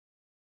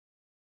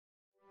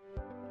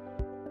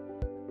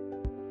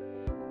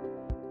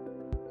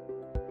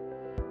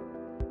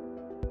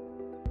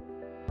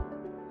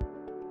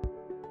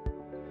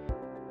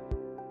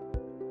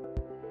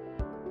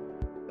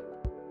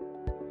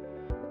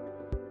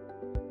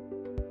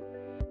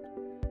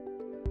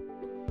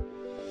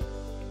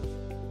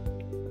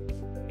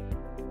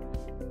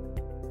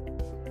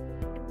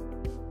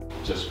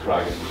just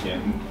cracking the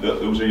painting.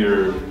 Those are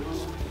your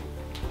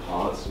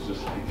palettes, so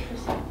just like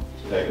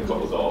take a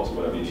couple of dots or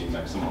whatever you need,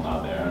 mix them on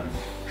that there.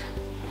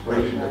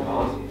 Where's your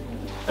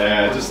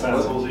palette? Just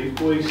pencils, these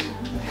boys.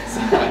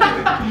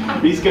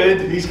 He's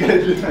good, he's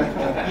good.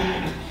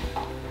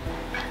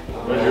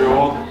 Where's your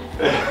one?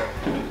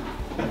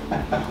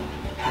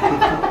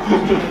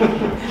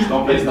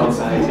 It's not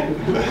size.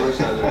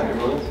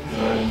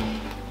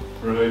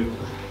 Right.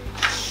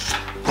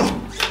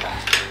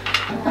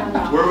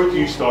 Where would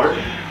you start?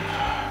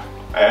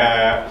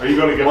 Are you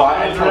going to get? Well,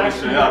 I'll talk you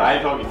through that.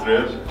 I'll talk you through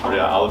it. Or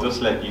yeah, I'll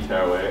just let you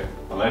tear away,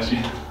 unless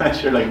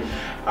you're like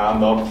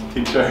hand up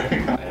teacher.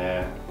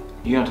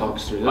 You gonna talk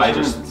us through this? I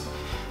just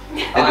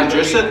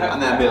introduce it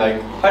and then be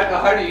like,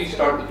 how do you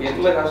start the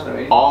painting? Like that's what I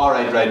mean. oh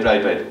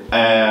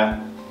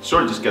right.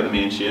 Sort of just get the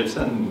main shapes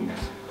and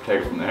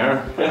take it from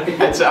there.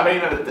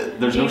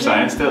 There's no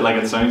science to it. Like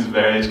it sounds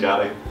very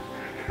scatty,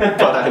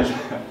 but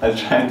I'll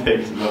try and take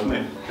it with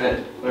me. Right.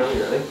 Where are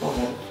we ready?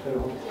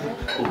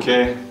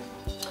 Okay.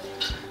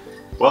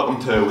 Welcome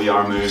to We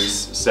Are Move's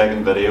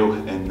second video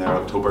in their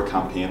October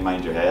campaign,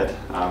 Mind Your Head.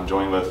 I'm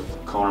joined with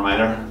Conor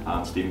Meyler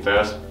and Stephen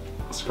Ferris.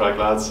 What's the crack,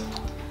 lads?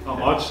 Not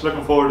much.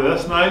 Looking forward to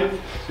this now.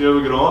 See how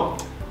we get on.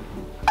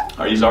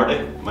 Are you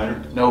Zardy,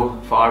 Meyler? No,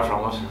 far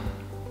from it.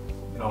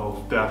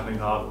 No, definitely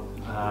not.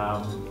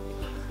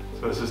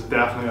 So this is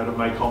definitely out of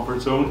my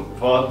comfort zone,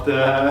 but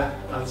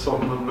that's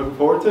something I'm looking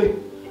forward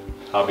to.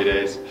 Happy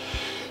days.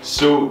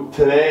 So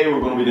today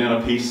we're going to be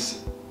doing a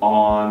piece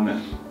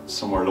on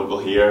somewhere local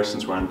here.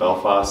 Since we're in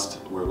Belfast,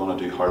 we're going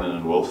to do Harlan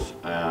and Wolf,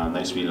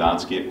 nice wee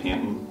landscape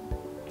painting.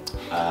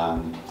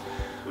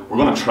 We're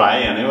going to try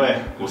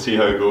anyway, we'll see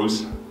how it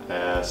goes.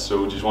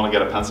 So just want to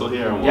get a pencil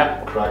here and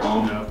we'll crack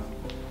on. Yeah.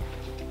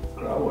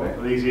 Grab away.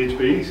 Are these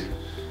HBs?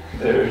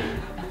 Dude,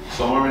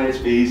 some are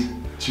HBs.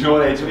 Do you know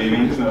what HB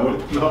means? No.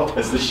 No.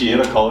 It's the shade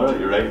of colour that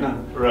you're writing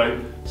in. Right.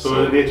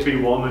 So an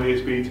HB1 and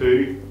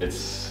HB2?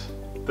 It's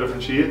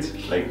different shades?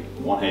 like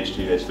 1H,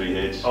 2H,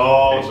 3H.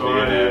 Oh, HB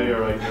sorry, and yeah, then-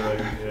 you're right,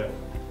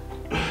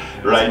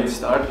 yeah. Right.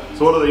 Start.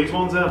 So what are these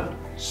ones then?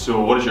 So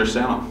what is your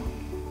saying?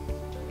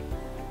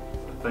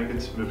 I think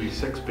it's maybe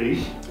 6B.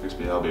 6B,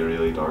 that'll be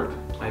really dark.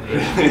 I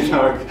Really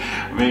dark.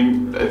 I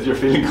mean, if you're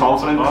feeling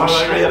confident, Oh, go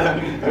right, straight yeah.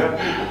 in.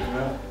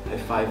 Yeah.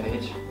 have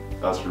 5H.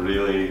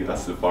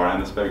 That's the far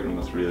end of the spectrum,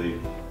 that's really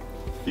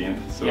faint.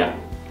 So. Yeah,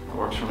 that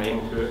works for me.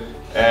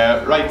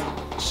 Okay. Right,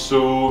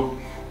 so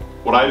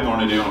what I'm going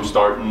to do when I'm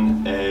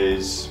starting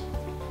is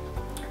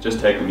just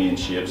take the main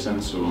shapes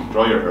in. So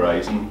draw your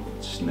horizon,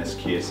 just in this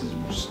case is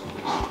just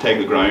take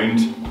the ground,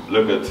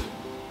 look at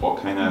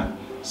what kind of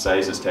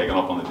size is taken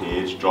up on the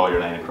page, draw your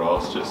line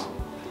across, just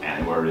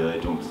anywhere really,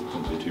 don't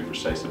be too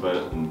precise about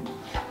it, and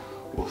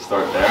we'll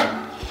start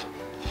there.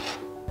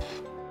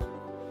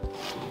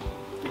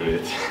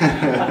 Great.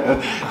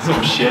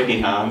 Some shaky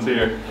hands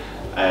here.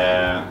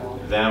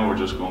 Then we're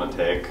just going to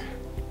take,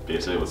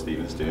 basically what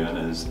Stephen's doing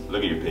is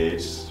look at your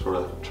page, sort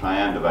of try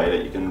and divide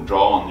it. You can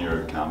draw on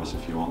your canvas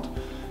if you want,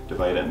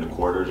 divide it into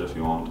quarters if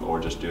you want, or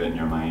just do it in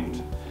your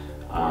mind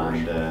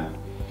and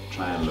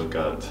try and look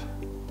at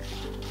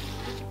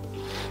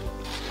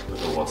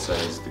what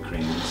size the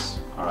cranes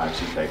are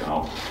actually taking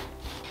up.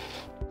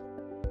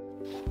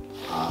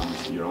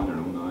 And you're on your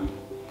own now.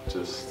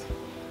 Just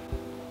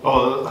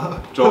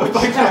Oh, draw it.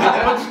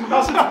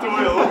 That's not the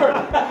way it'll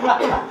work.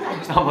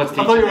 There's not much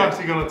I thought you were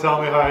actually going to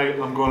tell me how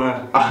I'm going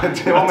to...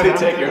 Do you want me to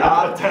take your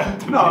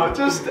hand? No,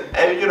 just,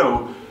 you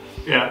know,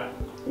 Yeah.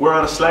 we're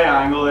at a slight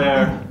angle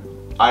there.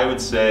 I would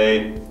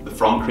say the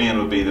front crane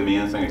would be the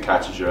main thing that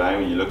catches your eye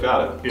when you look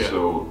at it. Yeah.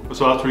 So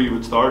that's where you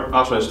would start?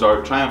 that's where I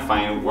start. Try and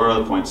find where are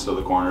the points of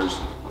the corners,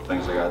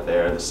 things like that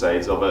there, the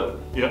sides of it.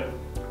 Yeah.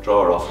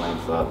 Draw a rough line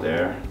for that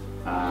there.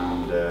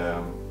 And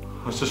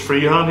It's just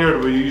freehand here. Do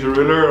we use a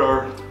ruler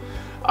or?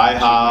 I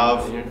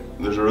have,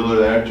 there's a ruler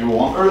there. Do you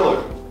want a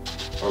ruler?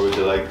 Or would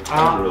you like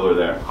a ruler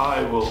there?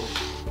 I will.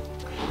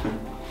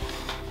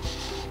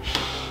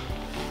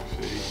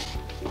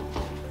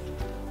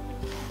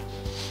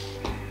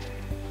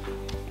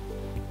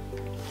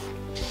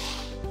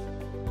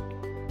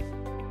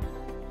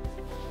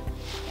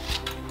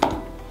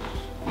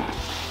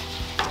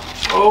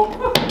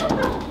 Oh!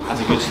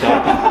 That's a good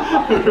start.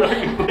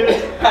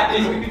 That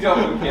is a good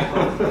job.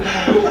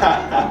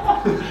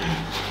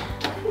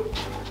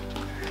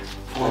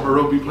 Former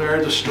rugby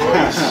player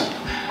destroys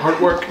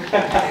artwork.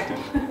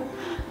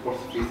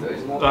 Worth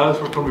 3,000. That's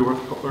going to be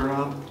worth a couple of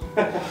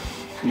grand.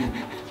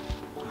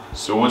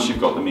 So once you've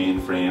got the main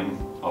frame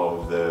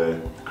of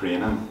the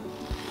crane in,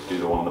 do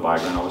the one in the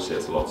background. Obviously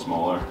it's a lot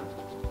smaller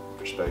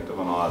perspective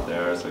and all that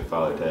there. It's like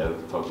Valley Tail,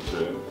 talk you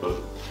through it,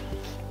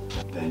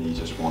 but then you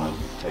just want to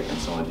take in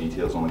some of the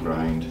details on the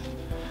ground.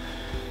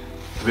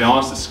 To be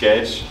honest, the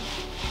sketch,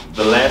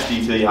 the less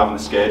detail you have in the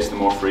sketch, the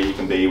more free you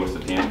can be with the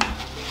paint.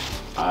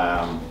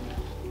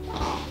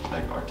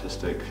 Like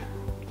artistic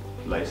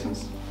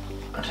license.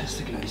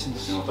 Artistic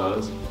license. You know what that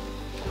is?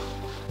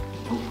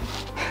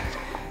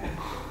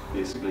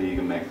 Basically, you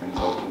can make things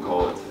up and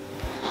call it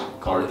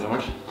art.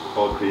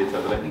 Call it I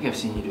creativity. think I've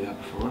seen you do that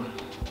before.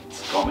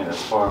 It's got me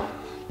this far.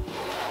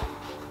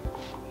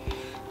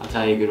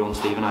 tell you a good one,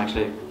 Stephen,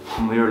 actually.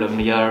 When we were living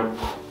together,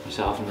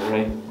 myself and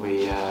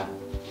Ruairi,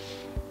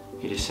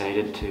 he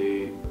decided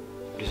to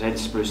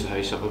spruce the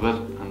house up a bit,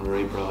 and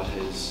Ruairi brought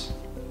his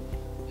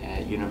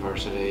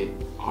university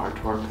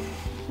artwork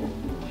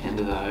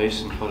into the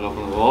house and put it up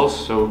on the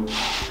walls. So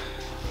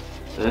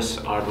this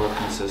artwork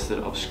consisted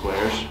of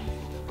squares.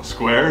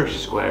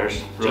 Squares?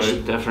 Squares, Right.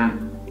 just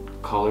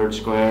different coloured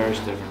squares,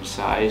 different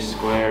size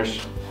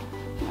squares.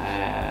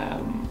 I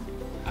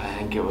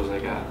think it was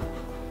like a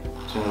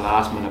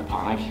last minute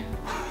panic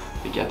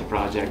to get the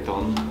project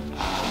done,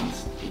 and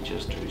he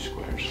just drew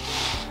squares.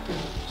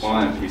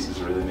 One of them pieces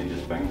really made you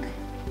think.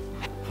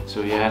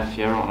 So yeah, if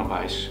you ever want to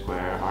buy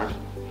square art,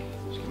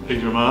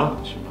 He's your man?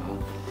 it's your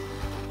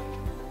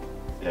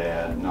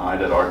man. No, I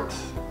did art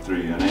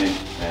through uni,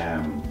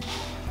 and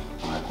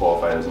I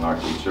qualified as an art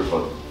teacher,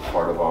 but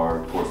part of our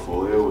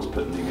portfolio was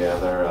putting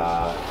together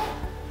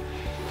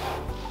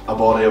a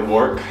body of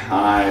work, and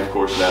I of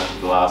course left at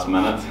the last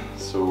minute,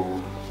 so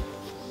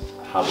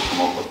I had to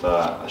come up with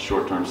a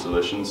short-term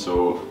solution.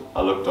 So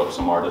I looked up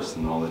some artists,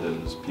 and all they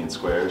did was paint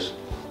squares.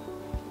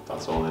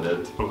 That's all they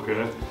did.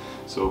 Okay.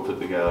 So I put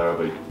together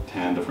about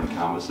 10 different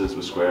canvases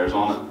with squares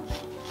on it,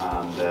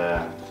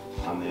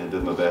 and then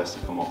did my best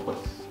to come up with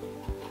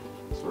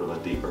sort of a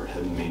deeper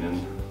hidden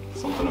meaning,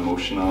 something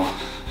emotional,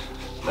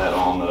 let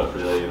on that it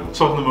really,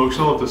 Something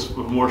emotional with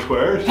more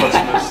squares?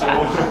 That's so.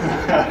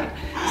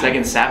 It's like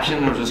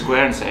Inception, there was a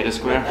square inside a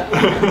square.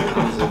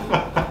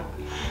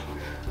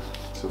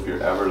 So if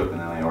you're ever looking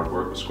at any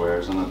artwork with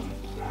squares in it,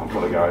 I've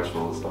got a garage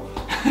full of stuff.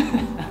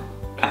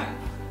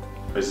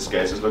 How's the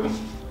sketches looking?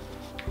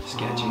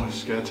 Sketchy. Oh,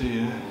 sketchy,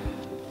 yeah.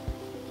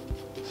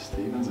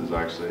 Stevens is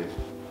actually,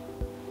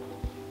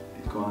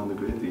 he's gone into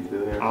great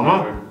detail here. Am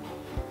I?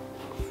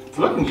 It's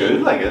looking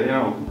good, like it,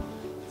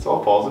 it's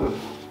all positive.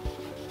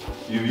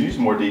 You've used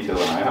more detail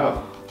than I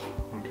have.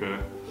 Okay.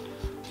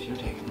 If you're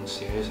taking this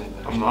serious, I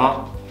better. I'm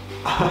not.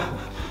 I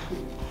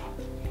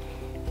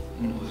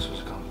didn't know this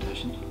was a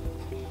competition.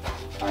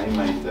 I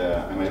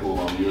might hold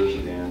on to yours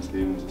at the end,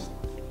 Stephen, just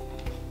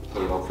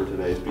put it up for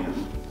today's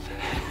painting.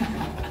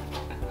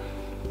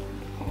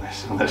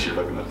 Unless you're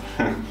looking at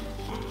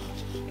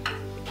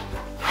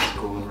It's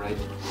going right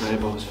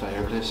above his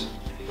fireplace.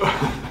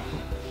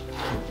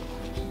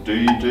 Do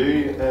you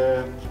do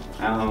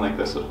anything like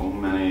this at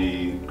home?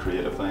 Any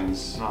creative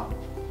things? No.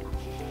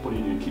 What do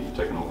you do to keep you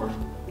ticking over?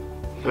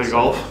 Play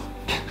golf.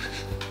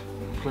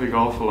 Play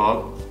golf a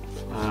lot.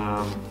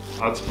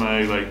 That's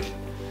my,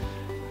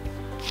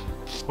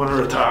 when I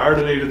retired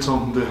I needed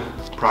something to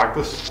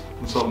practice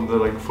and something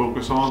to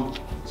focus on,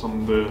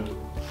 something to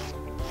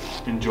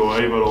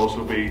enjoy but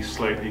also be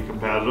slightly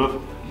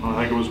competitive. And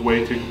I think it was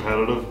way too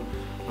competitive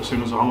as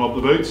soon as I hung up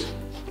the boots,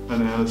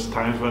 and then as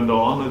times went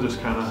on I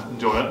just kind of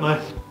enjoy it now,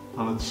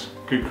 and it's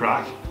good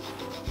crack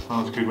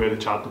and it's a good way to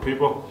chat to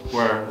people,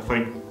 where I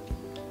think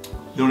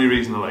the only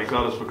reason I like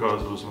that is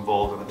because I was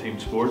involved in a team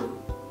sport,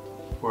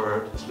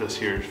 where this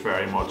here is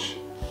very much,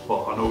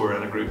 well, I know we're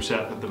in a group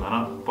setting at the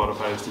minute, but if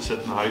I was to sit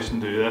in the house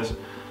and do this,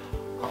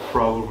 I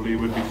probably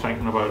would be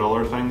thinking about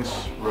other things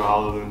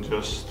rather than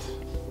just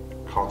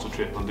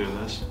concentrating on doing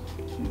this.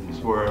 It's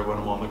where when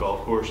I'm on the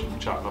golf course and I'm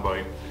chatting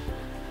about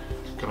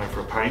going out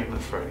for a pint on a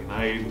Friday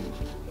night, and,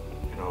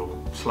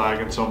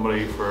 slagging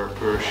somebody for a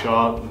poor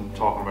shot, and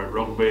talking about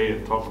rugby,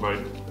 and talking about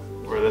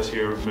where this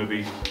year would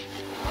maybe,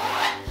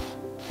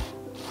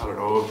 I don't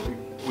know,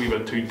 a wee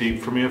bit too deep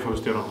for me if I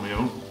was doing it on my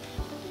own.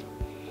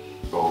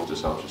 Golf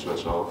just helps you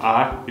switch off.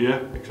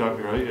 Yeah,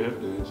 exactly right, yeah.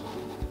 It is.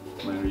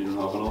 Maybe you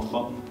don't have an off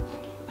button.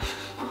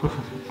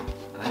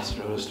 I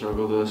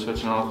struggle to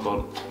switching off,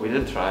 but we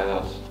did try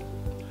that.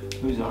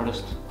 Who's the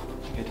artist?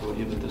 I think I told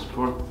you about this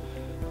before. Me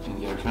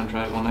and your friend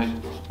tried it one night.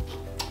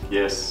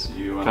 Yes,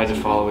 you Tried to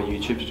follow a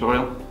YouTube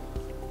tutorial,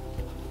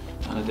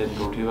 and it didn't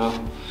go too well.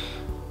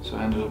 So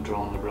I ended up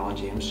drawing LeBron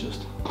James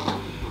just.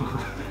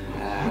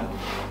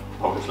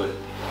 Obviously.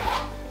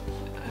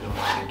 I don't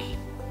think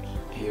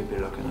he would be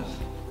looking at.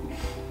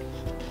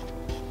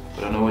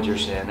 But I know what you're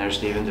saying there,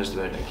 Stephen, just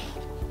about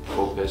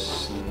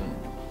focus and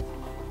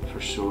for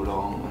so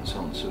long on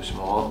something so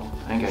small.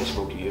 I think I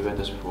spoke to you about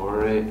this before,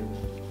 right?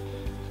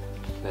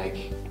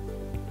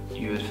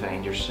 You would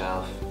find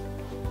yourself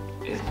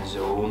in a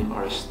zone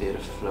or a state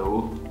of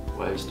flow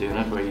whilst doing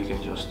it, where you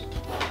can just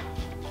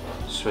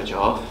switch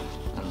off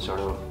and sort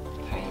of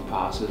time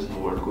passes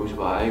and work goes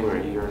by where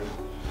you're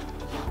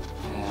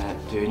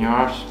doing your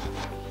art.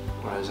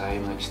 Whereas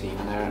I'm like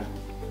Stephen there,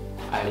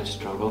 I'd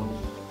struggle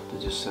to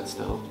just sit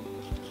still.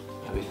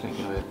 I'd be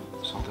thinking about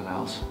something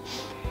else.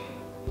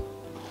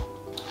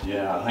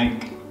 Yeah, I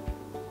think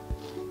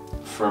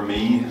for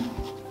me,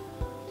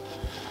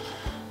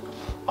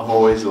 I've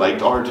always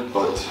liked art,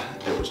 but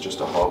it was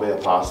just a hobby, a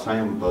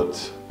pastime,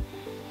 but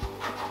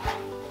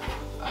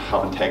I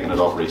haven't taken it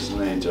up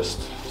recently,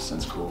 just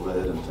since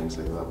COVID and things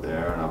like that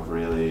there, and I've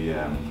really,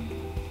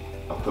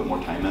 I've put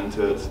more time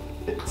into it.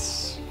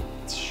 It's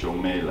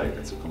shown me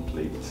it's a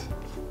complete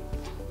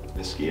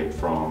escape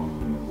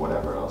from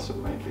whatever else it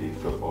might be,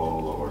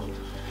 football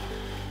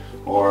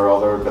or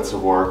other bits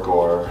of work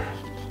or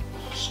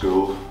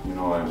school, you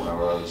know,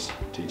 whenever I was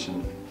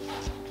teaching,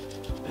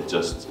 it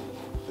just,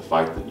 the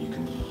fact that you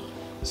can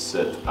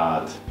sit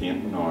at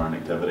painting or an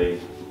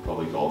activity,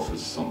 probably golf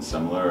is something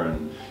similar,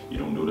 and you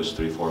don't notice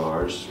 3-4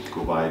 hours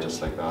go by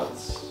just like that.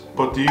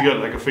 But do you get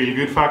like a feel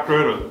good factor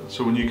out of it?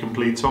 So when you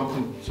complete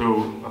something,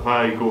 so if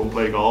I go and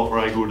play golf or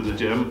I go to the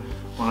gym,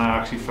 when I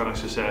actually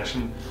finish a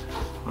session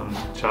and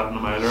chatting to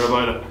Meyler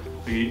about it,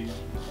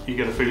 you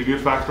get a feel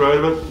good factor out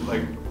of it,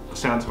 like a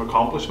sense of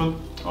accomplishment.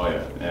 Oh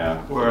yeah,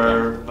 yeah.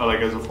 Where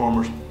like as a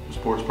former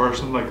sports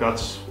person, like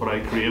that's what I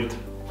craved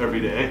every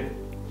day,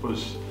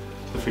 was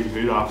the feel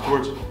good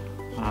afterwards.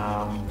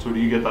 So do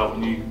you get that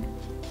when you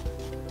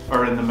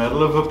are in the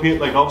middle of a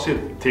paint? Like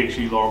obviously it takes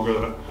you longer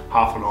than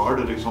half an hour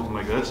to do something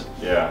like this.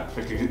 Yeah.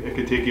 Like it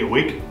could take you a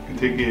week, it could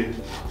take you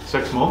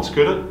 6 months,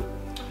 could it?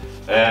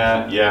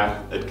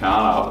 Yeah, it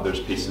can.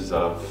 There's pieces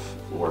that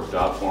I've worked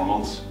at 4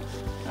 months.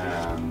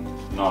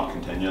 Not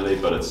continually,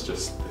 but it's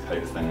just the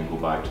type of thing I go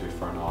back to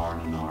for an hour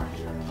and an hour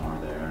here and an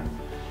hour there. And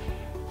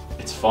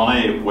it's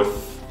funny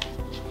with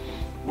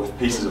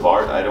pieces of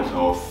art, I don't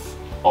know if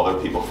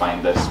other people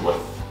find this with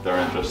their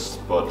interests,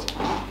 but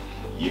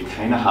you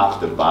kind of have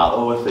to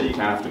battle with it, you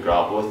kind of have to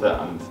grapple with it,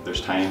 and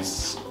there's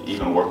times,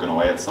 even working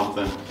away at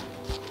something,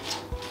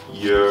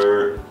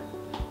 you're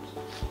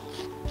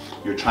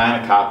trying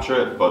to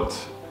capture it, but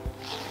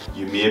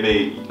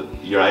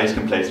your eyes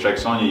can play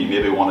tricks on you. You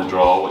maybe want to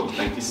draw what you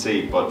think you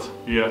see, but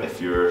yeah.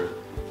 If you're,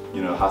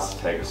 you know, it has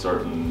to take a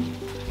certain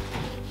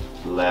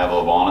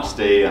level of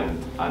honesty,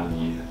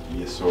 and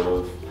you sort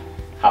of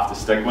have to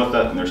stick with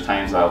it. And there's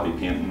times I'll be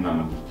painting and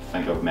I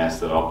think I've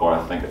messed it up, or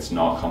I think it's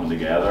not coming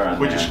together. And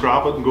would you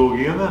scrap it and go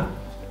again then?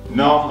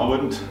 No, I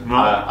wouldn't. No.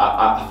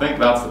 I think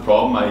that's the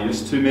problem. I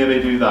used to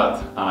maybe do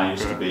that, and I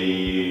used to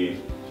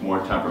be more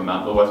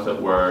temperamental with it,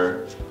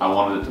 where I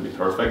wanted it to be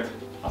perfect.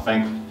 I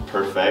think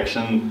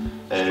perfection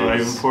is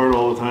striving for it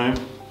all the time.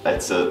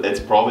 It's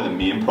probably the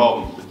main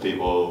problem with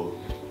people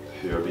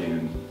who are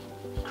being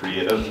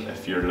creative.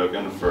 If you're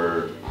looking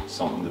for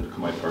something to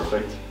become out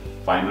perfect,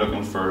 if I'm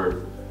looking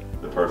for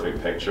the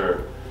perfect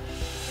picture,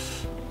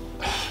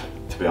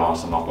 to be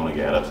honest, I'm not going to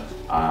get it.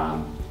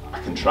 I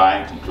can try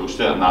and come close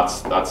to it, and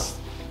that's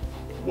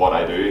what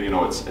I do. You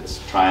know, it's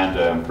trying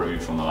to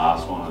improve from the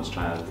last one. It's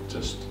trying to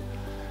just,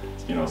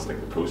 you know, it's like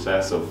the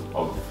process of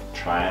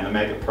trying to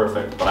make it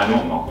perfect. But I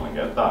know I'm not going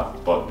to get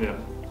that. But yeah,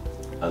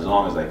 as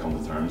long as I come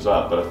to terms with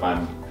that. But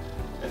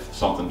if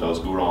something does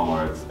go wrong,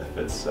 or if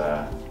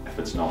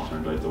it's not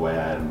turned out the way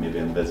I had maybe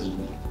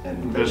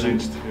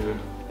envisioned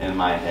in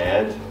my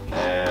head,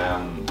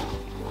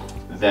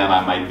 then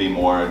I might be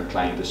more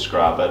inclined to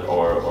scrap it,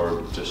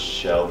 or just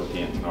shelve the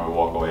painting, or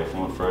walk away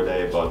from it for a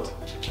day. But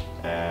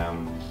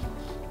and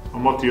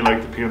what do you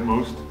like to paint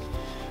most?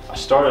 I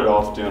started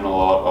off doing a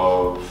lot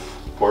of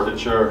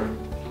portraiture.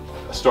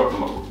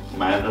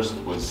 My interest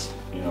was,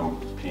 you know,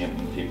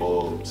 painting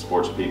people,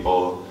 sports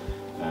people.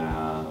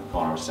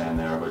 Conor was saying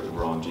there about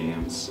LeBron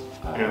James.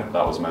 Yeah.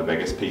 That was my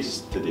biggest piece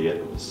to date.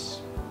 It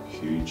was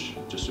huge,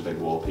 just a big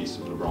wall piece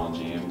of LeBron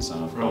James,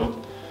 and I've got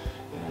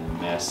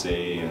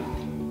Messi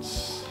and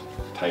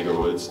Tiger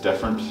Woods,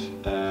 different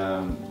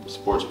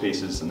sports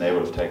pieces, and they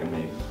would have taken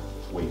me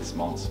weeks,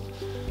 months.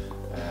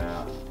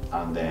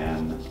 And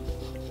then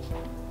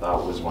that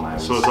was when I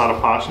was... So is that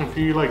a passion for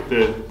you, like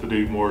to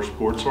do more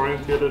sports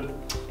orientated?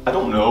 I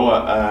don't know.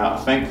 I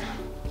think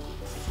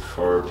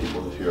for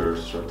people who are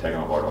sort of taking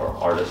up art, or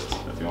artists,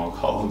 if you want to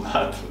call them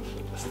that,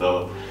 I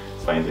still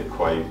find it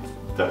quite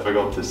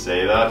difficult to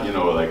say that, you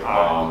know, like, oh,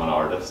 I'm an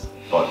artist.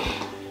 But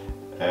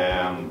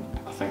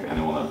I think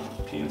anyone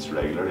that paints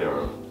regularly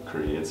or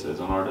creates is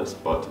an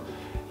artist. But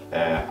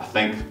I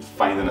think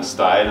finding a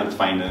style and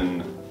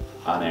finding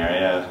an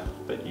area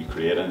that you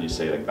create and you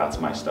say, like, that's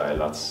my style,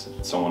 that's,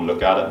 someone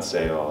look at it and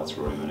say, oh, that's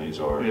Ruairi Mooney's,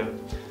 or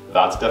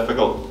that's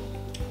difficult.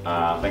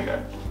 I think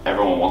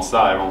everyone wants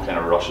that, everyone kind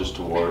of rushes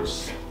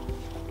towards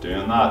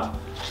doing that,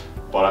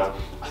 but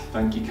I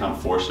think you can't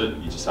force it.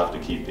 You just have to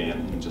keep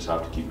painting, you just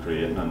have to keep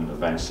creating, and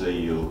eventually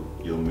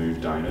you'll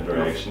move down a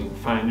direction.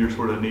 Find your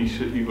sort of niche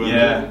that you go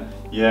into.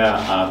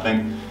 Yeah, and I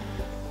think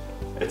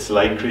it's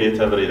like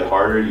creativity. The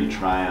harder you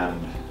try and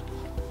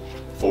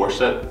force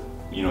it,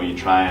 you know, you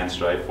try and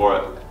strive for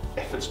it,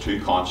 if it's too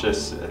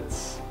conscious,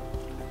 it's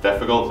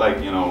difficult.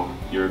 Like, you know,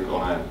 you're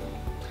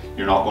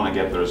not going to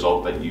get the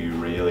result that you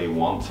really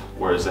want.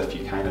 Whereas if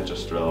you kind of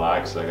just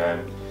relax, like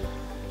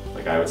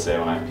I would say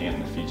when I'm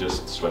painting, if you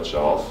just switch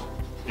off,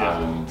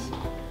 and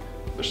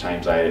there's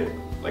times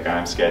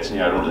I'm sketching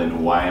here, I don't really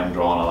know why I'm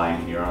drawing a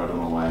line here, I don't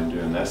know why I'm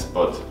doing this,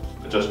 but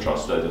I just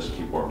trust it, I just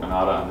keep working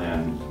at it, and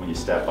then when you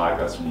step back,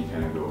 that's when you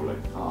kind of go like,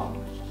 oh,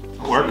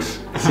 it works.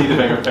 See the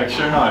bigger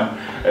picture now.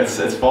 It's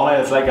funny.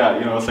 It's like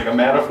a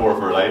metaphor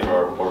for life,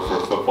 or for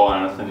football or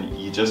anything.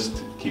 You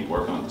just keep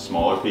working on the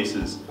smaller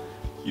pieces.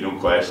 You don't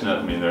question it.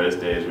 I mean, there is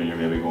days when you're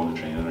maybe going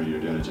to training or you're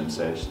doing a gym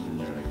session and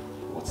you're like,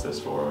 what's this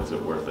for? Is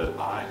it worth it?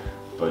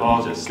 But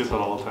you just get that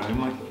all the time,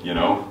 like. You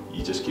know,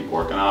 you just keep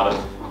working at it.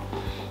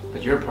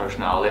 But your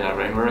personality in a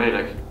ring, Ruairi,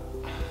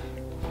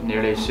 like,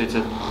 nearly suits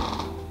it.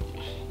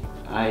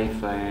 I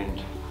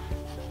found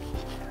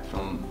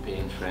from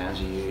being friends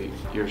with you,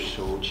 you're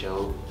so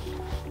chill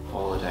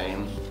all the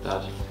time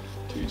that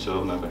Too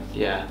chill maybe.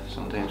 yeah,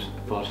 sometimes,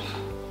 but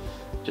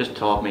just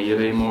taught me to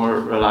be more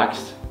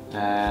relaxed.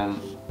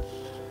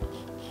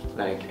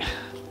 Like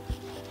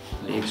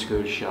leave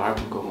school sharp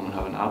and go home and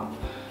have a nap.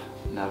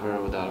 Never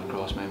would that have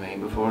crossed my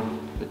mind before,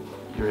 but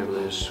you're able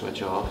to just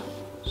switch off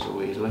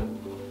so easily.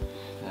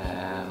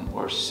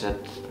 Or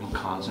sit and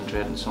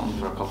concentrate on something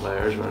for a couple of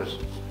hours, whereas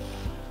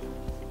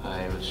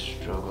I would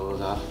struggle with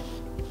that.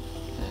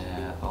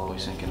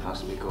 Always thinking it has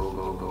to be go,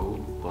 go, go,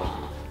 but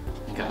I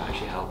think it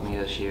actually helped me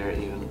this year,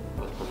 even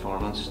with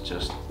performance,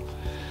 just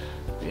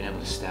being able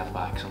to step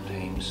back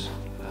sometimes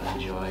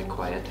and enjoy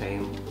quiet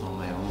time on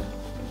my own,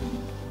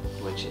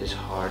 which is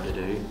hard to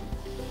do.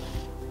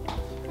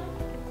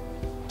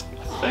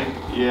 I think,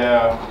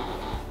 yeah,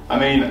 I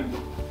mean,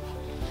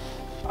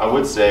 I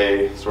would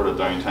say sort of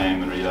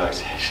downtime and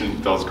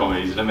relaxation does come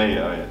easy to me.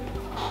 I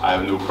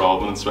have no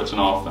problem in switching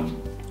off, and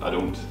I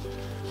don't,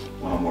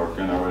 when I'm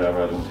working or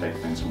whatever, I don't take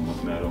things home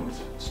with me. I don't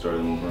stir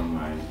them over in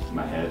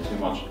my head too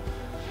much.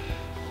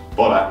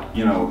 But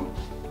you know,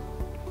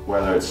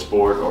 whether it's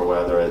sport or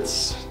whether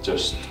it's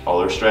just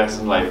other stress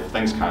in life,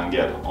 things can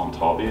get on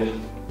top of you.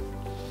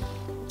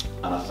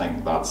 And I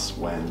think that's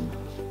when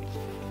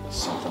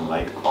something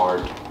like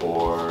art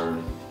or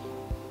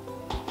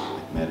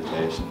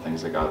meditation,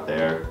 things like that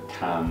there,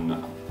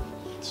 can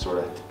sort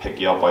of pick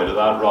you up out of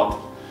that rut.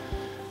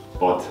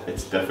 But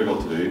it's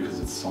difficult to do because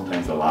it's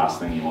sometimes the last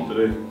thing you want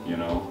to do, you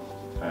know.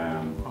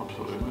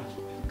 Absolutely.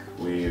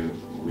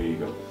 We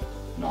got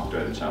knocked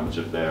out of the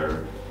championship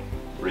there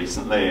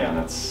recently, and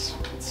it's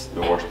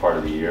the worst part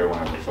of the year.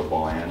 Whenever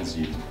football ends,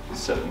 you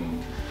sit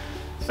and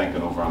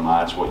thinking over a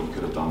match, what you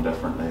could have done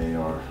differently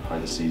or how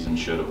the season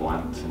should have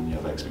went, and you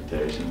have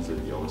expectations that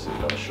you obviously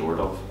got short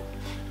of.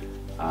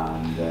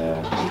 And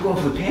Are you going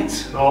for the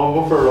paints? No, I'm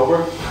going for a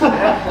rubber. Where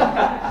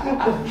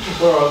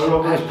are the I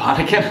was rubbers?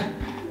 panicking.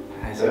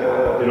 You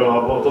don't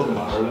have one, it doesn't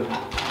matter.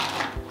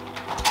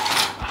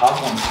 I have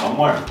one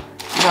somewhere.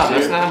 Yeah,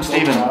 that's not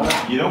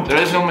Stephen. You don't.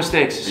 There is no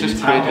mistakes, it's You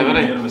just can't make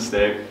creativity. a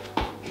mistake.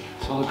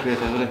 It's all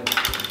creativity.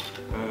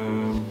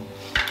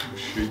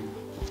 Shoot.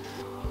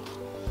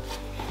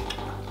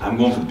 I'm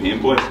going for the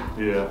paint, boys.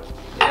 Yeah.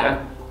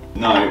 Yeah,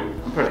 Now,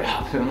 I'm pretty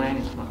happy with mine,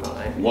 I'm not gonna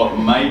lie. what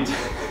might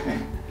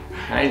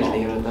I just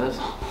leave it at this.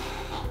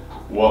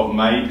 what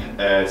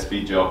might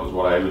speed you up is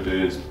what I would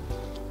do is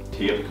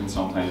tape can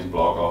sometimes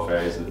block off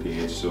areas of the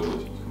page so that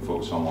you can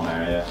focus on one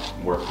area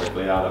and work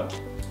quickly at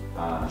it.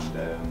 And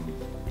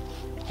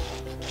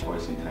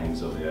obviously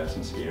time's of the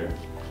essence here.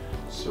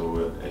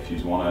 So if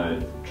you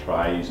want to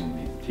try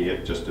using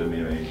tape, just to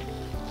maybe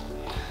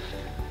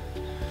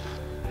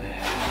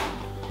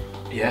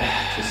Yeah.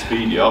 to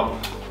speed you up,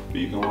 but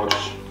you can watch.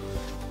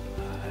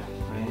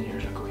 Mine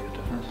yours are quite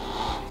different.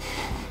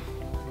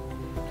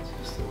 It's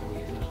just a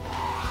wee bit.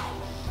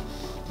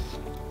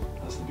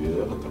 That's the beauty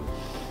of it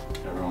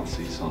though. Everyone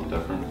sees something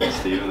different.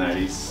 Stephen there, I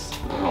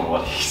don't know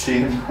what he's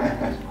seeing.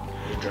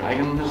 The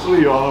dragon is. What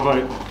are you on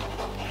about?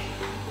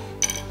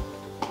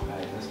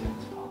 Right, this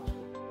one's popped.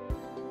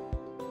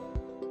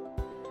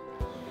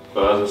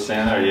 But as I was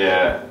saying there,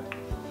 yeah,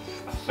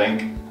 I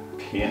think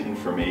painting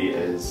for me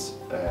is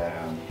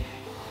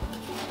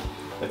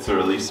it's a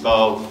release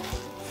valve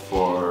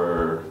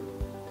for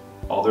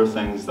other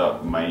things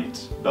that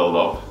might build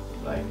up,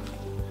 like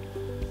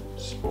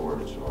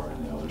sports or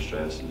any other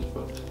stresses.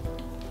 But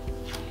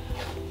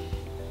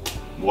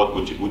what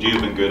would you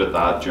have been good at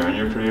that during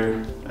your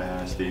career,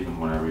 Stephen?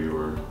 Whenever you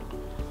were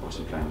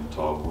obviously playing at the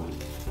top,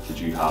 did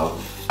you have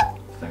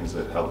things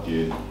that helped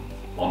you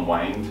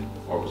unwind,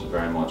 or was it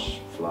very much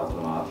flat to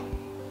the mat?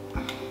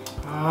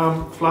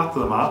 Flat to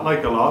the mat,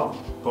 like a lot,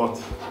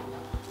 but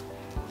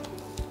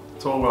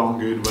it's all well and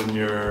good when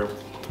you're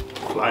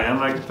flying,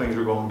 like things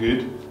are going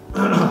good.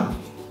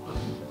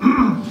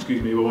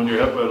 Excuse me, but when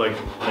you're hit with like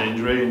an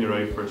injury and you're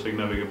out for a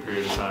significant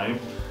period of time,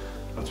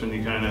 that's when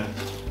you kind of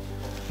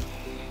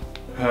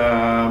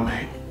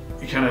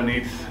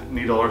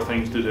need other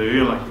things to do.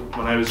 And like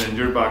when I was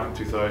injured back in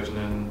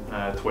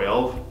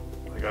 2012,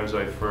 like I was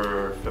out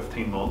for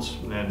 15 months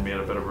and then made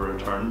a bit of a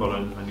return, but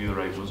I knew the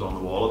writing was on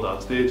the wall at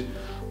that stage.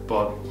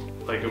 But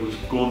like it was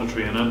going to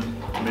training,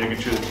 making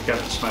sure that you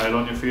kept a smile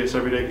on your face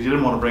every day because you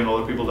didn't want to bring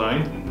other people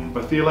down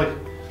with you, like.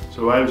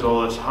 So I was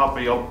all this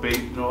happy,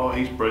 upbeat, you know,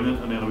 he's brilliant,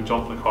 and then I would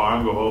jump in the car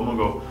and go home and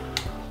go,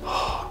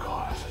 oh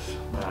God, this is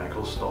my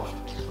ankle's stuffed.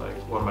 Like,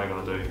 what am I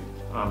going to do?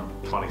 I'm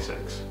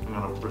 26, I'm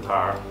going to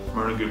retire, I'm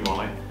earning good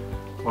money.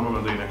 What am I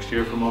going to do next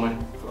year for money?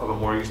 I have a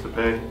mortgage to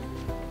pay,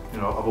 you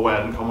know, I have a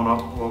wedding coming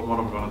up, what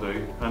am I going to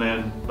do? And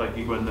then, like,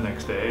 you go in the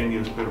next day and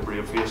you just put a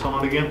brave face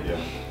on it again.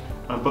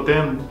 Yeah. But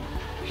then,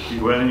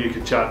 you go in and you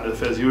could chat to the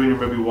physio and you're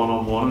maybe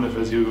one-on-one and the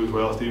physio goes,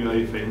 well Steve, how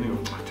you feeling? You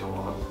go, I don't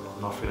know,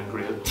 I'm not feeling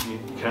great. You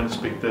can't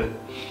speak to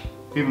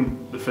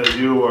even the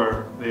physio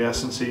or the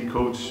S&C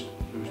coach,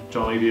 who was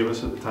Johnny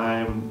Davis at the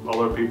time,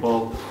 other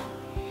people.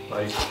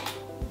 Like,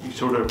 you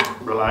sort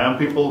of rely on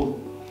people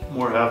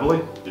more heavily.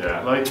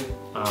 Yeah. Like,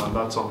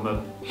 that's something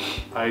that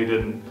I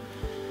didn't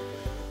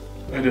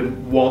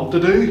want to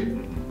do,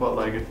 but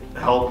like it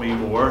helped me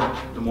more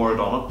the more I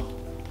done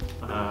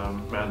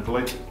it,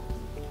 mentally.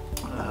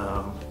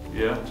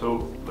 Yeah,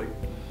 so like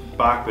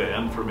back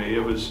then for me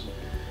it was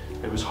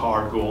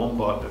hard going,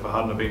 but if it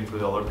hadn't have been for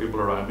the other people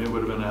around me, it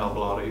would have been a hell of a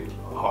lot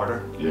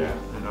harder. Yeah.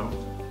 You know.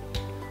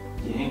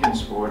 You think in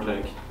sport,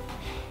 like,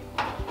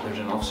 there's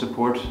enough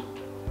support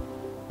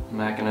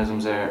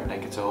mechanisms there?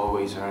 Like, it's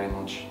always very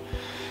much,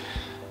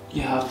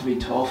 you have to be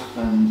tough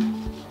and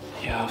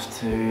you have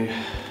to,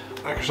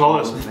 Like there's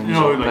all this, you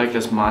know, like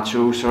this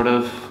macho sort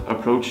of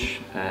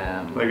approach.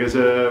 Like as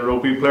a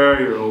rugby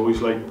player, you're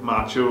always like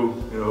macho,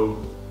 you know.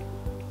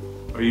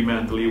 Are you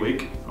mentally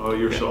weak? Oh,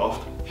 you're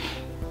soft.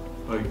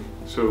 Like,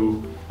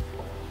 so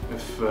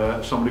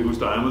if somebody goes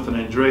down with an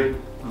injury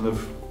and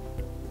they've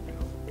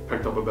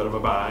picked up a bit of a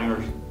bang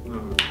or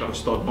got a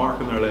stud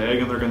mark in their leg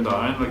and they're going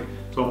down, like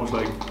it's almost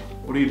like,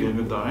 what are you doing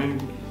going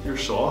down? You're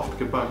soft,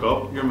 get back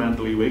up. You're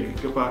mentally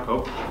weak, get back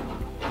up.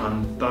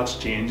 And that's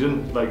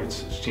changing, like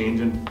it's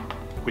changing.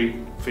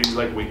 Feels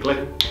like weekly.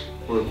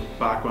 Where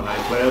back when I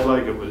played,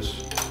 like it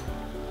was,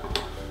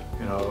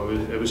 you know,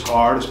 it was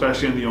hard,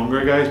 especially in the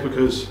younger guys,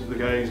 because the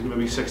guys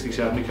maybe 60,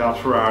 70 caps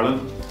for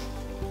Ireland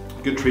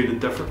get treated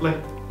differently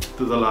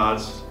to the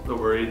lads that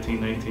were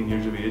 18, 19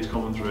 years of age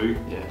coming through.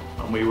 Yeah.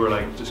 And we were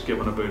like just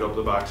given a boot up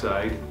the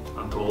backside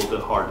and told to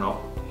harden up,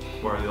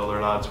 where the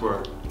other lads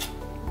weren't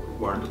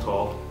at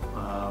all.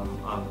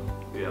 And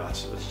yeah,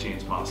 it's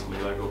changed massively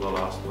like over the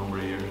last number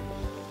of years.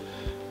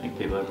 I think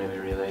people are maybe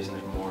realising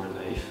there's more to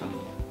life, and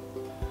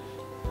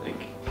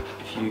like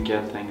if you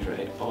get things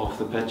right off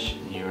the pitch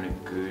and you're in a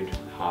good,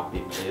 happy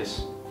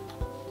place,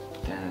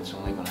 then it's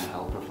only going to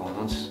help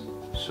performance.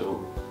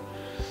 So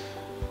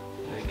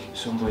like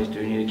some boys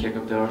do need a kick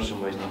up there, some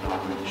boys need an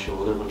arm around the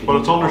shoulder. But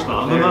it's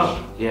understanding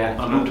that. Yeah,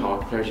 if you don't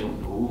talk to players, you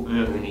don't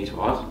know who needs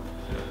what.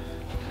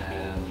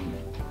 Yeah.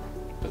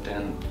 But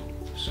then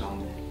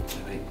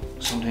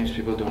sometimes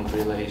people don't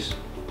realise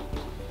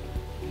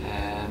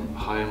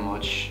how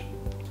much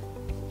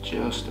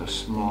just a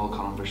small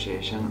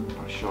conversation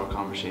or a short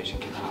conversation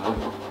can have,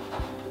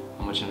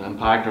 how much an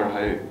impact, or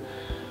how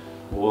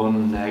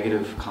one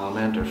negative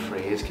comment or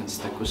phrase can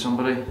stick with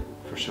somebody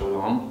for so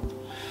long.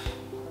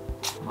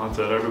 That's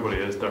it, everybody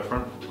is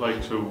different.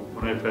 Like, so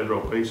when I played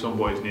rugby, some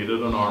boys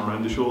needed an arm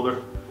around the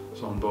shoulder,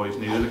 some boys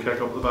needed a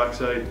kick up the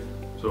backside,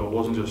 so it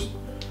wasn't just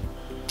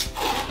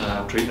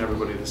treating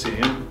everybody the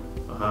same.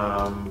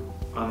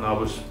 And that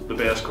was the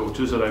best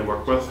coaches that I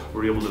worked with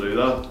were able to do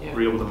that,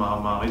 were able to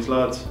manage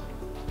lads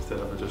instead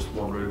of just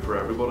one rule for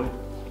everybody.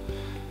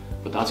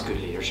 But that's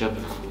good leadership,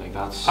 like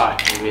that's a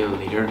real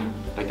leader.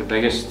 Like the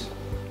biggest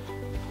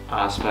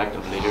aspect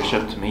of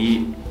leadership to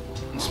me,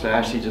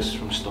 especially just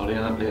from studying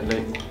it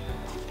lately,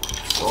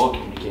 it's all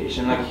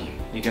communication. Like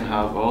you can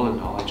have all the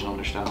knowledge and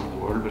understanding of the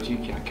world, but if you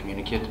can't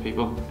communicate to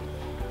people,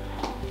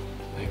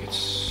 like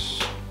it's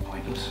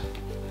pointless.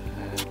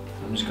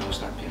 I'm just gonna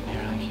start painting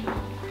here, like.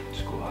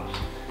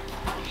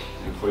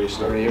 Before you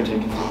start, you're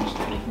taking things.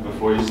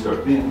 Before you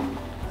start painting,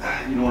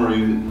 you don't want to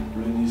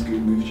ruin these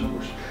good move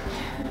jumpers.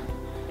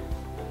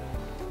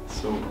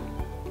 So,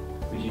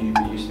 Would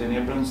you stay in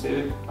the apron,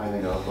 Stevie? I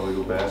think I'll probably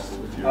go best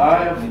with you.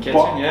 In the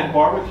kitchen, yeah.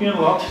 Barbecuing a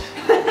lot,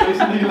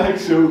 basically, like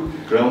so.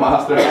 Grill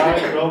master.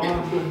 Grill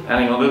master.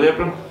 Anything under the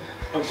apron?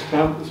 I've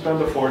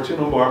spent a fortune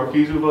on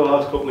barbecues over the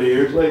last couple of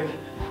years, like.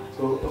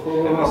 So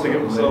I'll have to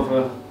get myself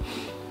a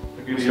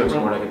good This looks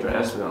apron. more like a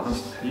dress, to be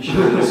honest. You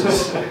sure this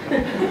is...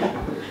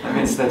 I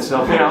mean, it's that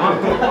stuff here, Alan.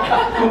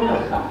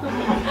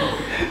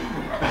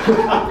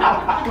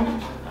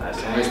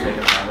 Somebody's taking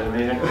a hand of me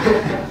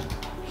here.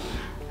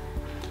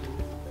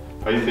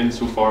 How are you feeling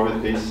so far with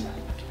the piece?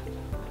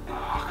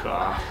 Oh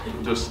God,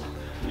 just.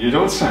 You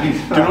don't sound. Do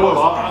you know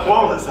what?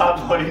 What was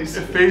that noise?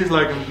 It feels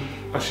like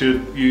I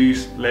should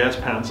use less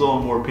pencil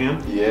and more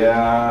paint.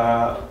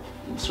 Yeah,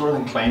 I'm sort of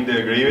inclined to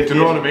agree with you. Do you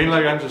know what I mean?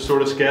 Like I'm just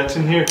sort of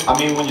sketching here. I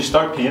mean, when you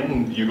start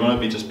painting, you're going to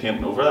be just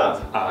painting over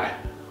that. Aye.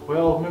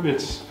 Well, maybe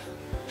it's.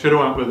 Should have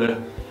went with the.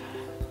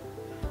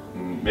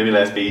 Maybe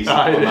less bees.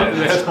 Aye,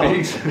 less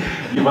bees.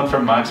 You went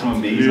for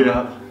maximum bees on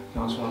that.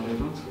 That's what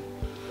difference.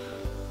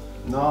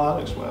 No, that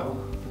looks well.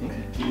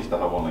 You used to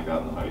have one like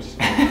that in the house.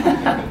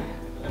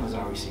 That was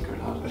our wee secret,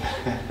 lad.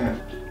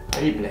 How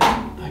do you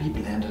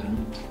blend it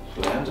in?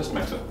 Blend, just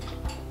mix it.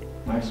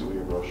 Mix it with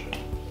your brush.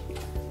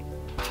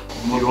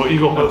 You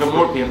go I've got with.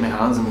 more paint in my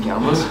hands than the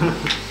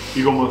canvas.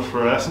 You going with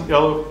fluorescent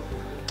yellow?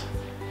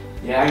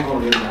 Yeah, I'm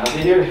going to do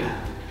jazzy here.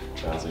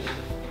 Jazzy.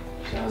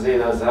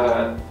 Jazzy, is that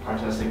an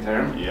artistic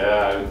term?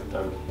 Yeah,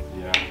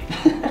 yeah.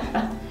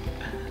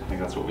 I think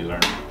that's what we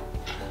learned.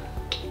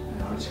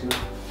 In art school.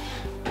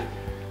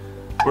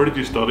 Where did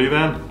you study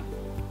then?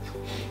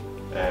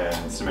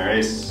 St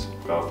Mary's,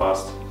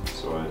 Belfast.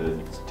 So I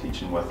did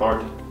teaching with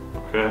art.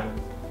 Okay.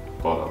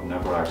 But I've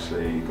never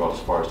actually got as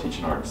far as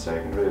teaching art in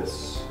secondary.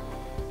 It's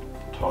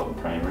taught in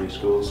primary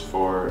schools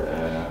for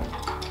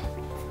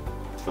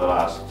the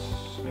last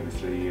maybe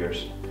 3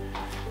 years.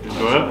 You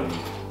enjoy it?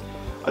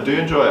 I do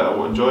enjoy it.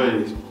 I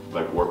enjoy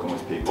like working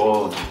with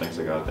people and things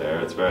like that there.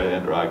 It's very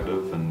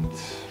interactive and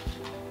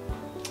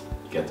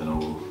you get to know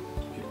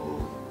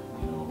people,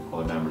 you know,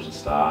 other members of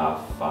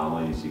staff,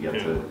 families. You get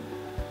to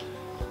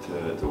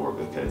work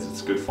with kids.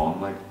 It's good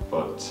fun, like.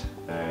 But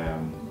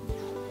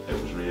it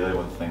was really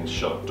when things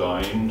shut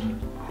down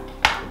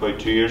about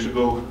 2 years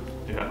ago.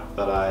 Yeah.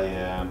 That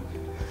I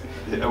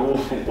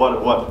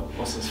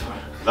What's this for?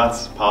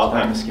 That's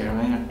pastime. Scare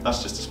me here.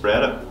 That's just to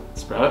spread it.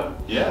 Spread it?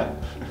 Yeah.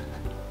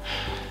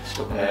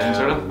 Sort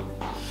of.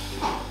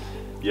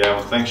 Yeah,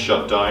 when things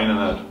shut down and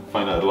I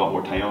found I had a lot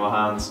more time on my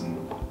hands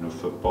and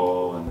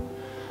football, and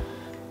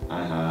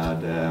I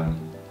had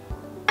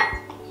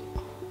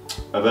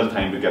a bit of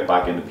time to get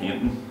back into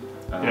painting.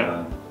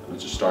 I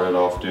just started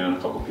off doing a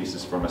couple of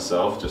pieces for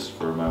myself, just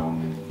for my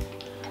own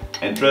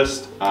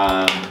interest,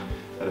 and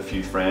had a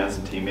few friends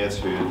and teammates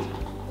who had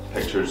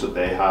pictures that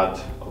they had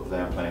of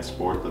them playing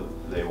sport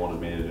that they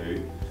wanted me to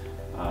do,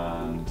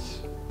 and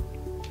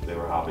they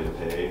were happy to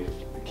pay.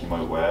 It came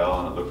out well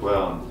and it looked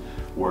well, and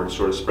word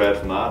sort of spread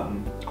from that.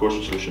 And of course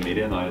with social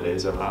media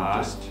nowadays, everything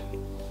just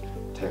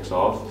takes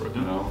off,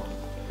 you know.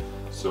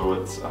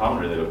 So I haven't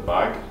really looked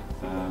back.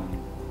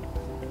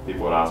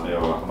 People would ask me,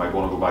 oh, am I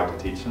going to go back to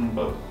teaching?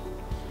 But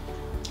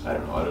I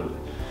don't know.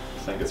 I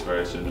think it's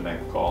very soon to make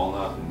a call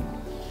on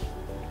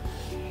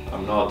that.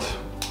 And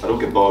I don't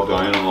get bogged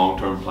down on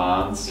long-term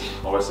plans.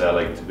 Obviously, I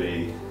like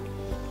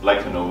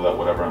to know that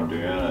whatever I'm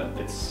doing,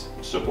 it's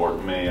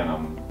supporting me, and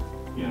I'm,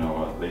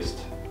 at least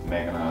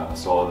making a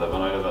solid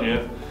living out of it.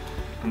 Yeah.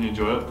 And you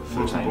enjoy it. For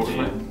the time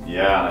being.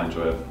 Yeah, I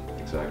enjoy it.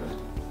 Exactly.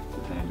 For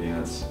the time being,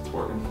 it's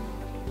working.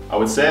 I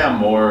would say I'm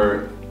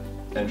more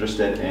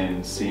interested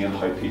in seeing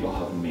how people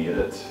have made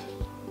it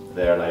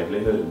their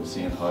livelihood, and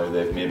seeing how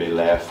they've maybe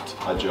left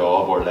a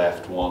job or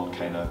left one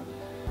kind of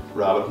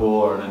rabbit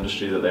hole or an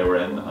industry that they were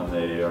in, and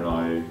they are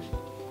now,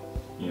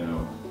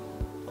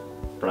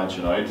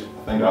 branching out. I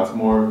think that's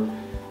more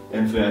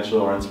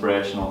influential or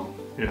inspirational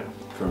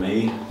for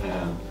me.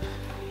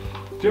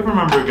 Do you ever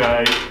remember a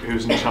guy who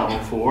was in Channel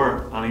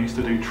 4 and he used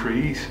to do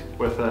trees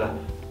with a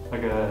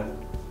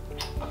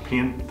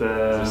paint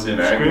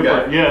American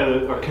guy?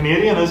 Yeah, or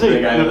Canadian, is he?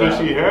 The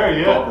bushy hair,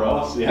 yeah. Bob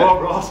Ross, yeah.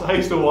 Bob Ross, I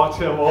used to watch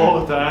him all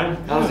the time.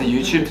 That was a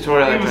YouTube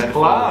tutorial. He was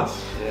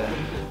class. Yeah.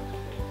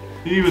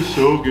 He was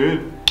so good.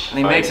 And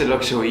he makes it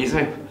look so easy.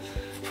 And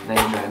then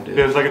you try and do it.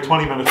 It was like a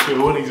 20-minute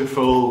show and he's a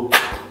full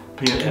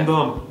painting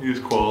done. He was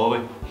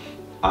quality.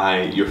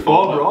 You're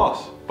Bob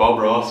Ross. Bob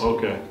Ross.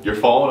 Okay. You're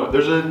following it.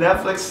 There's a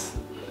Netflix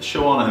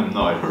show on him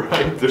now.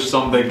 Right. There's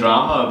some big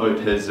drama about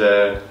his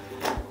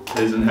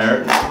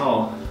inheritance and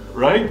all.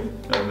 Right.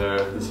 And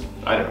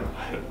I don't know.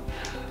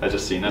 I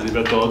just seen it. Is he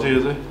a bit dodgy,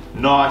 is he?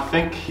 No, I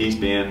think his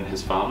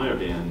family are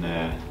being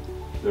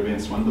they're being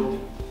swindled.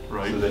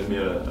 Right. So they've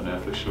made a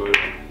Netflix show.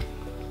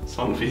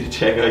 Something for you to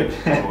check out.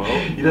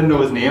 Well, you didn't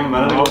know his name a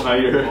minute ago. Now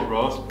you're. Bob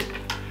Ross.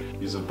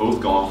 These have both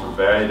gone for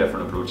very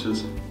different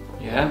approaches.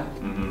 Yeah.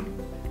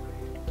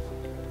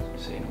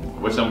 Say no more.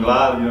 Which I'm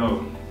glad,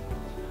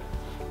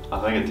 I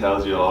think it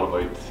tells you a lot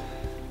about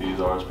who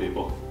you are as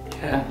people.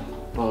 Yeah.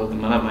 Well, the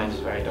minute mine is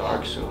very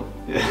dark, so.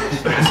 Yeah.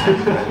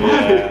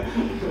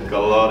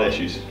 Got a lot of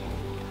issues. Yeah.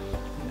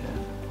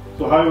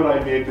 So how would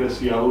I make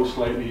this yellow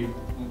slightly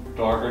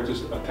darker?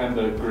 Just a kind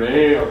of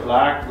grey or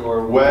black,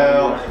 or what do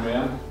you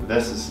recommend?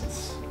 This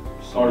is.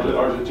 Or is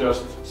it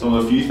just? Some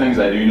of the few things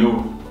I do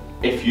know,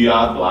 if you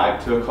add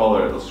black to a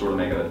colour, it'll sort of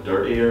make it a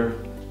dirtier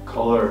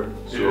colour.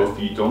 So if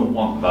you don't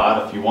want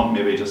that, if you want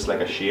maybe just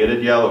like a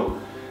shaded yellow.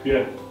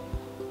 Yeah.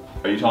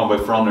 Are you talking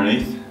about from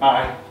underneath?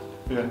 Aye.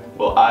 Yeah.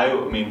 Well, I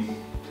mean,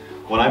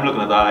 when I'm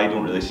looking at that, I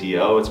don't really see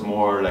yellow. It's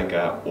more like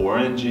a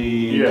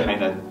orangey,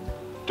 kind of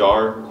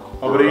dark.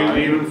 Oh, but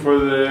even for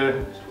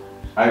the...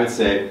 I would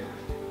say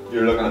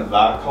you're looking at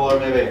that colour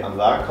maybe, and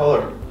that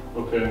colour.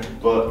 Okay.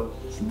 But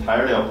it's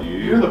entirely up to you.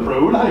 You're the pro,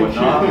 like.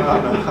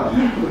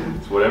 No.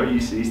 It's whatever you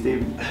see,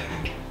 Stephen.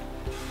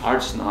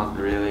 Art's not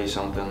really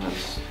something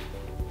that's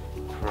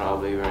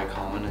probably very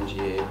common in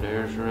GAA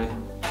players, right?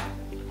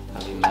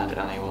 Have you met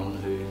anyone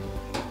who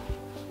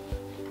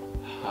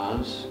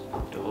does?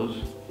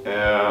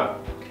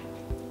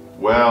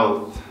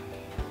 Well,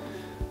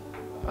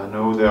 I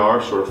know they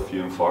are sort of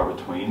few and far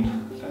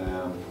between.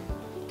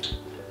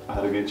 I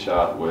had a good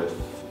chat with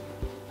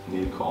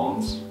Neil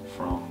Collins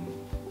from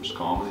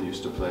Roscommon. He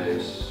used to play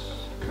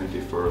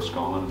county for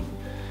Roscommon.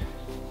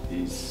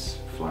 He's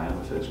flying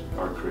with his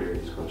art career.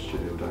 He's got a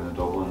studio down in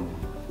Dublin.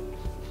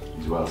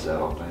 He's well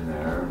set up down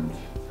there. And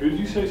who did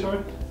you say,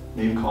 sorry?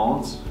 Neil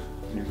Collins.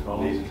 Neil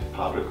Collins.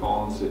 Patrick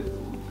Collins. It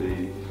would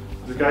be.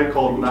 There's a guy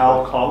called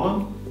Mal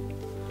Conlon.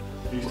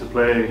 He used to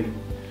play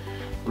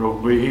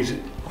rugby. He's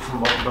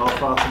from up in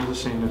Belfast. I'm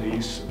just seeing that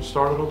he's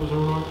started up his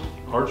own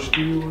art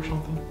studio or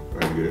something.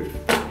 Very good.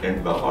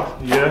 In Belfast?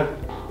 Yeah.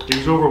 He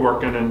was over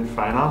working in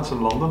finance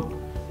in London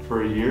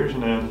for years,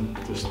 and then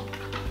just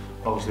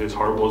obviously his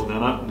heart wasn't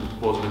in it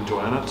and wasn't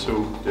enjoying it,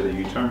 so did a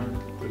U-turn.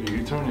 Did a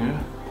U-turn,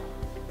 yeah.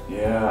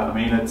 Yeah, I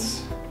mean I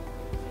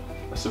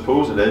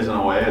suppose it is in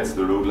a way. It's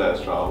the road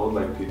less travelled.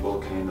 Like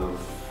people kind of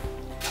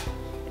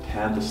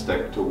tend to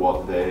stick to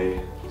what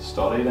they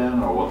studied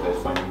in or what they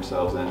find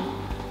themselves in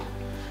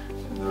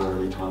their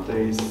early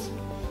 20s.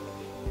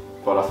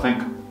 But I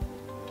think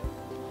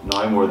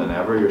now more than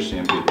ever you're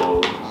seeing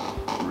people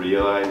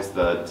realise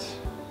that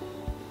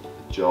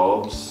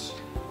jobs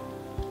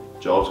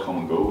come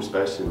and go,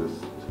 especially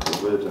with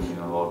COVID. I mean,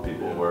 a lot of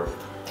people were,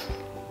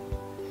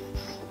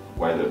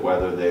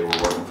 whether they were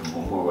working from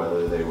home or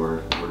whether they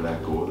were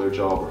let go of their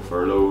job or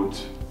furloughed,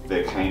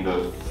 they kind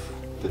of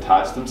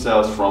detached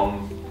themselves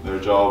from their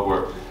job.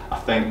 Where I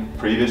think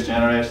previous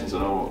generations, I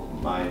know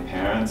my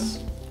parents,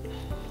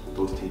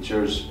 both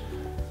teachers,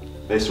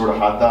 they sort of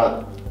had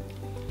that,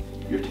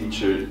 your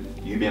teacher,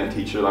 you being a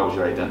teacher, that was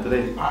your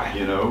identity,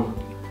 you know?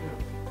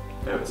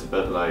 It was a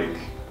bit like,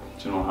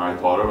 do you know Harry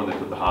Potter when they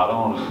put the hat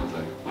on and it was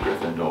like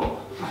Gryffindor?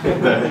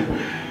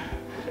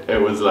 It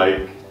was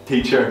like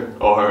teacher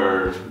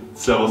or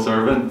civil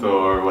servant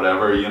or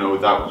whatever, you know,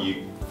 that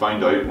you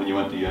found out when you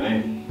went to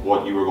uni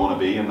what you were going to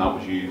be, and that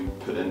was you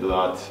put into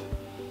that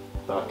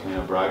kind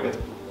of bracket.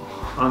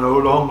 I know,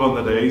 long gone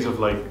the days of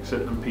like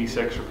sitting in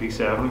P6 or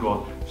P7 and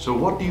going, so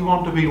what do you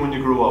want to be when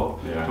you grow up?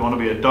 Yeah. Do you want to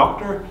be a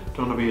doctor?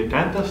 Do you want to be a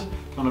dentist? Do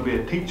you want to be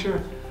a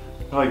teacher?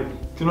 Like,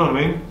 do you know what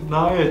I mean?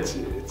 Now it's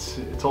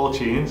all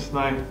changed.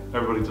 Now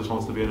everybody just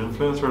wants to be an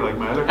influencer like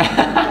Meyler.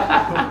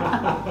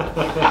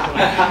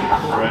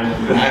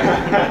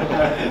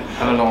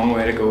 Have a long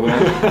way to go.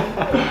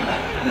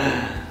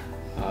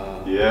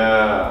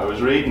 Yeah, I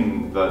was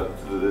reading that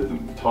the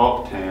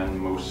top 10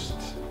 most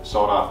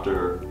sought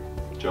after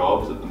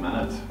jobs at the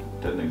minute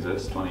didn't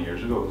exist 20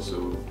 years ago.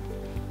 So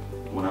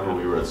whenever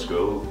we were at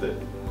school,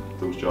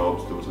 those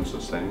jobs, there was no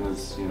such thing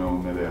as, you know,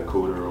 maybe a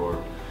coder or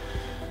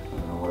I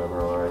don't know,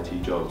 whatever other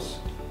IT jobs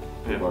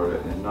are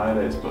in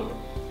nowadays. But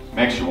it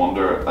makes you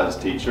wonder, as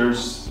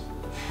teachers,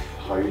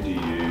 how do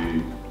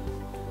you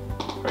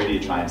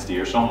try and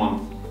steer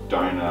someone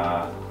down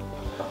a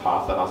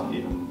path that hasn't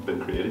even been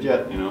created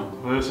yet, you know?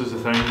 Well, this is the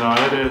thing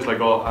nowadays, like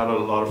I had a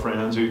lot of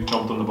friends who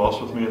jumped on the bus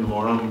with me in the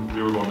morning.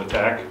 We were going to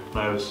tech and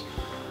I was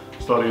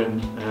studying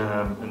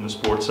in the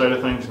sports side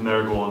of things, and they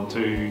were going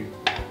to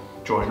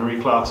joinery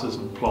classes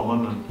and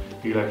plumbing and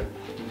being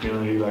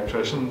an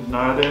electrician.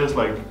 Nowadays,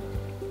 like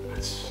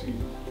it's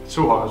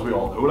so hard, as we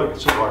all know, like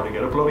it's so hard to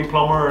get a bloody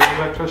plumber or an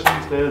electrician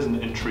these days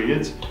in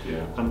trades.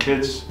 Yeah. And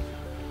kids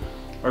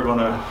are going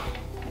to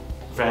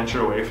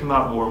venture away from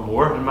that more and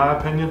more, in my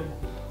opinion.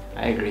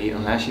 I agree,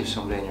 unless you have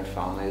somebody in your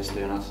family that's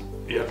doing it,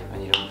 Yeah.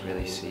 and you don't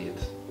really see it.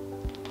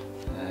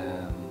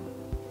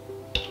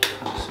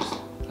 It's just,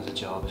 as a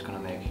job, it's going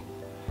to make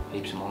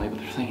heaps of money, but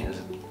the thing is,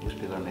 most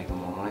people are making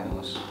more money than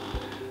us.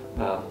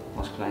 Well,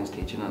 most clients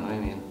teaching it, I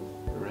mean.